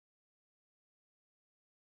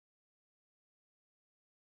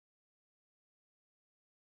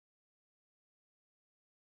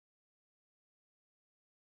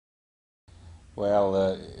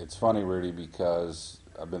Well, it's funny, Rudy, because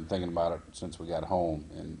I've been thinking about it since we got home,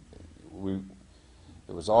 and we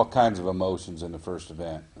there was all kinds of emotions in the first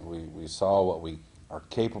event. We saw what we are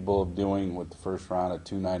capable of doing with the first round at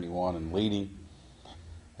 291 and leading,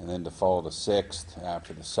 and then to fall to sixth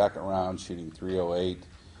after the second round, shooting 308,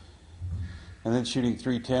 and then shooting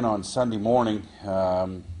 310 on Sunday morning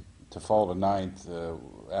to fall to ninth.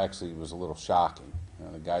 Actually, was a little shocking.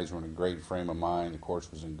 The guys were in a great frame of mind. The course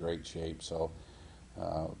was in great shape, so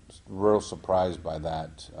real surprised by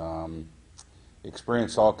that.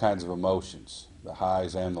 Experienced all kinds of emotions, the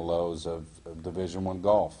highs and the lows of Division I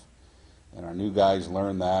golf. And our new guys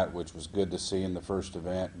learned that, which was good to see in the first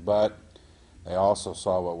event, but they also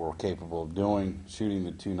saw what we're capable of doing, shooting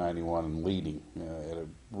the 291 and leading at a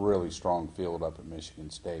really strong field up at Michigan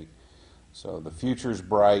State. So the future's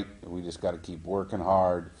bright. We just got to keep working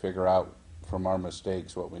hard, figure out from our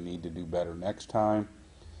mistakes what we need to do better next time,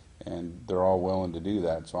 and they're all willing to do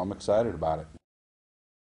that, so I'm excited about it.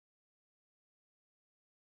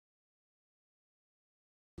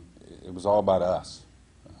 It was all about us,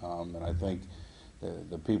 and I think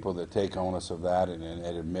the people that take onus of that and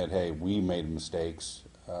admit, hey, we made mistakes,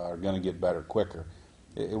 are going to get better quicker.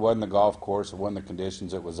 It wasn't the golf course, it wasn't the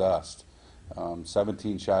conditions, it was us.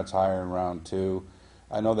 17 shots higher in round two.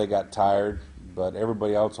 I know they got tired, but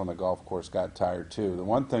everybody else on the golf course got tired too. The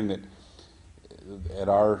one thing that at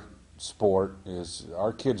our sport is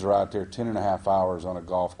our kids are out there 10 and a half hours on a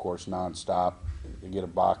golf course nonstop. They get a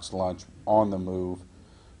boxed lunch on the move.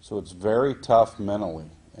 So it's very tough mentally.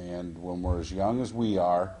 And when we're as young as we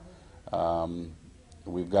are,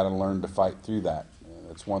 we've got to learn to fight through that.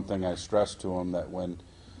 That's one thing I stress to them, that when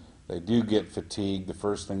they do get fatigued, the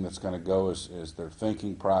first thing that's going to go is their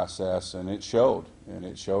thinking process, and it showed. And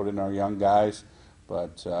it showed in our young guys,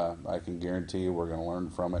 but I can guarantee you we're going to learn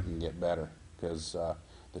from it and get better, because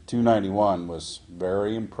the 291 was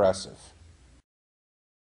very impressive.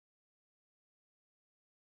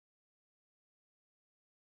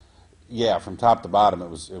 Yeah, from top to bottom, it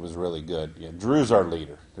was really good. Yeah, Drew's our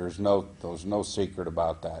leader. There's no secret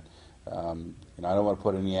about that. I don't want to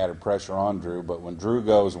put any added pressure on Drew, but when Drew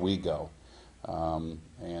goes, we go,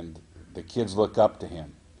 and the kids look up to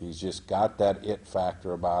him. He's just got that it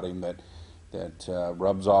factor about him that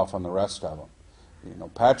rubs off on the rest of them.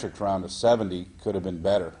 Patrick's round of 70 could have been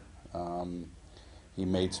better. He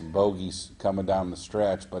made some bogeys coming down the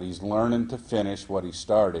stretch, but he's learning to finish what he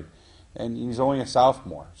started. And he's only a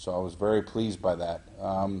sophomore, so I was very pleased by that.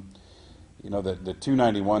 The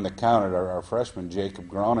 291 that counted, our freshman Jacob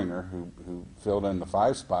Groninger, who filled in the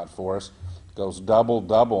 5 spot for us, goes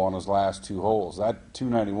double-double on his last 2 holes. That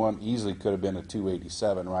 291 easily could have been a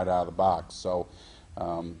 287 right out of the box. So,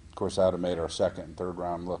 of course, that would have made our second and third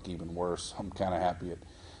round look even worse. I'm kind of happy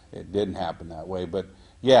it didn't happen that way. But,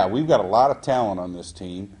 yeah, we've got a lot of talent on this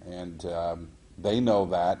team, and they know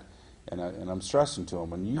that. And I'm stressing to them,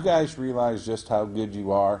 when you guys realize just how good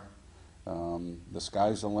you are, the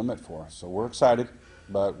sky's the limit for us. So we're excited,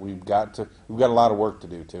 but we've got a lot of work to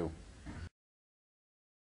do too.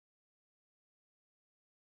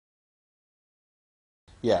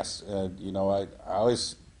 Yes, I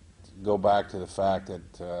always go back to the fact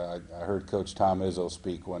that I heard Coach Tom Izzo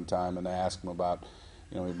speak one time, and they asked him about,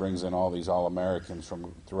 he brings in all these All-Americans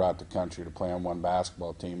from throughout the country to play on one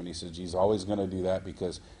basketball team, and he says he's always going to do that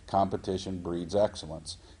because competition breeds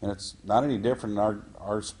excellence. And it's not any different in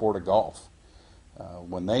our sport of golf.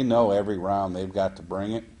 When they know every round they've got to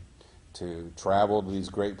bring it, to travel to these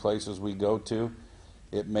great places we go to,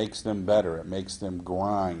 it makes them better. It makes them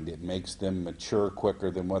grind. It makes them mature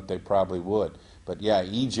quicker than what they probably would. But yeah,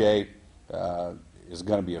 EJ is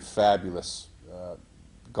going to be a fabulous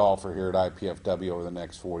golfer here at IPFW over the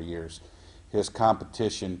next 4 years. His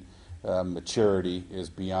competition maturity is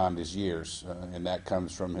beyond his years, and that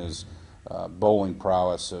comes from his bowling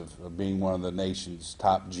prowess of being one of the nation's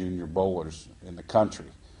top junior bowlers in the country.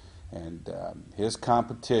 And his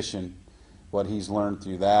competition, what he's learned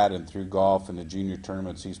through that and through golf and the junior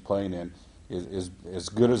tournaments he's playing in, is as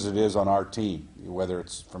good as it is on our team, whether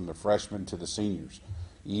it's from the freshmen to the seniors.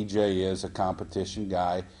 EJ is a competition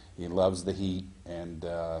guy. He loves the heat and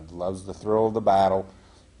loves the thrill of the battle,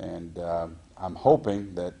 and I'm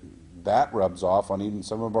hoping that rubs off on even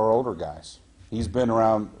some of our older guys. He's been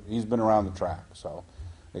around the track, so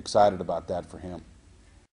excited about that for him.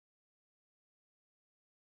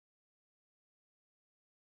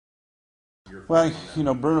 Well,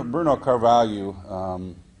 Bruno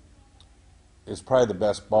Carvalho is probably the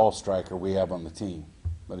best ball striker we have on the team,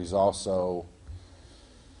 but he's also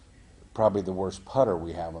probably the worst putter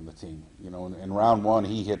we have on the team. In round one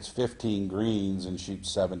he hits 15 greens and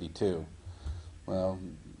shoots 72. Well,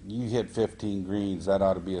 you hit 15 greens, that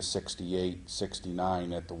ought to be a 68,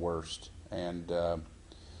 69 at the worst. And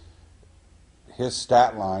his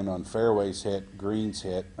stat line on fairways hit, greens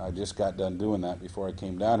hit, I just got done doing that before I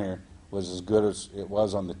came down here, was as good as it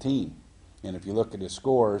was on the team. And if you look at his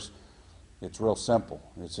scores, it's real simple.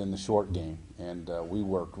 It's in the short game. And we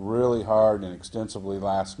worked really hard and extensively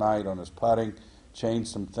last night on his putting, changed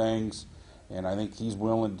some things, and I think he's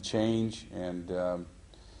willing to change. And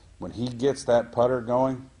when he gets that putter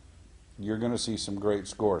going, you're going to see some great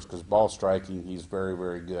scores, because ball striking, he's very,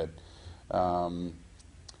 very good.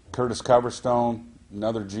 Curtis Coverstone,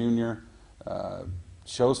 another junior,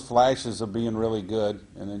 shows flashes of being really good,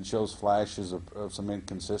 and then shows flashes of some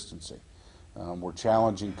inconsistency. We're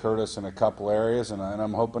challenging Curtis in a couple areas, and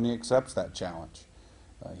I'm hoping he accepts that challenge.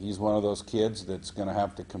 He's one of those kids that's going to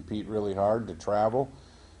have to compete really hard to travel,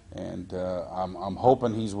 and I'm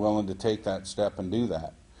hoping he's willing to take that step and do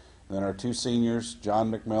that. And then our two seniors,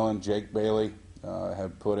 John McMillan, Jake Bailey,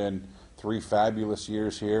 have put in 3 fabulous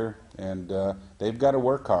years here, and they've got to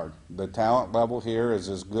work hard. The talent level here is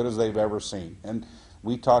as good as they've ever seen, and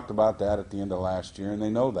we talked about that at the end of last year, and they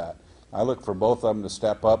know that. I look for both of them to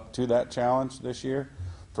step up to that challenge this year.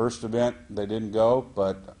 First event, they didn't go,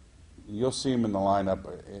 but you'll see them in the lineup.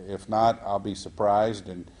 If not, I'll be surprised.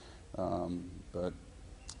 But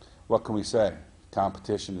what can we say?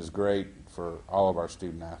 Competition is great for all of our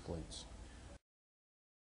student athletes.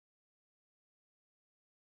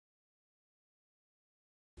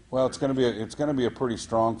 Well, it's going to be a pretty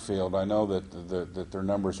strong field. I know that their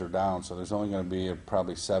numbers are down, so there's only going to be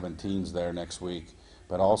probably 7 teams there next week.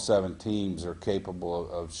 But all 7 teams are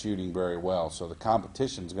capable of shooting very well. So the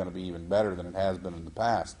competition is going to be even better than it has been in the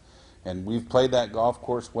past. And we've played that golf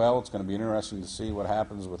course well. It's going to be interesting to see what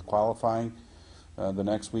happens with qualifying the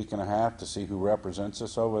next week and a half, to see who represents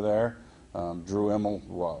us over there. Drew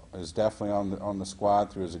Immel is definitely on the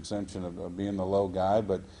squad through his exemption of being the low guy,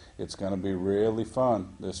 but it's going to be really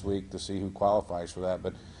fun this week to see who qualifies for that.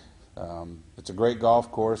 But it's a great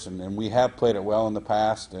golf course, and we have played it well in the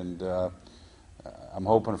past, and I'm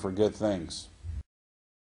hoping for good things.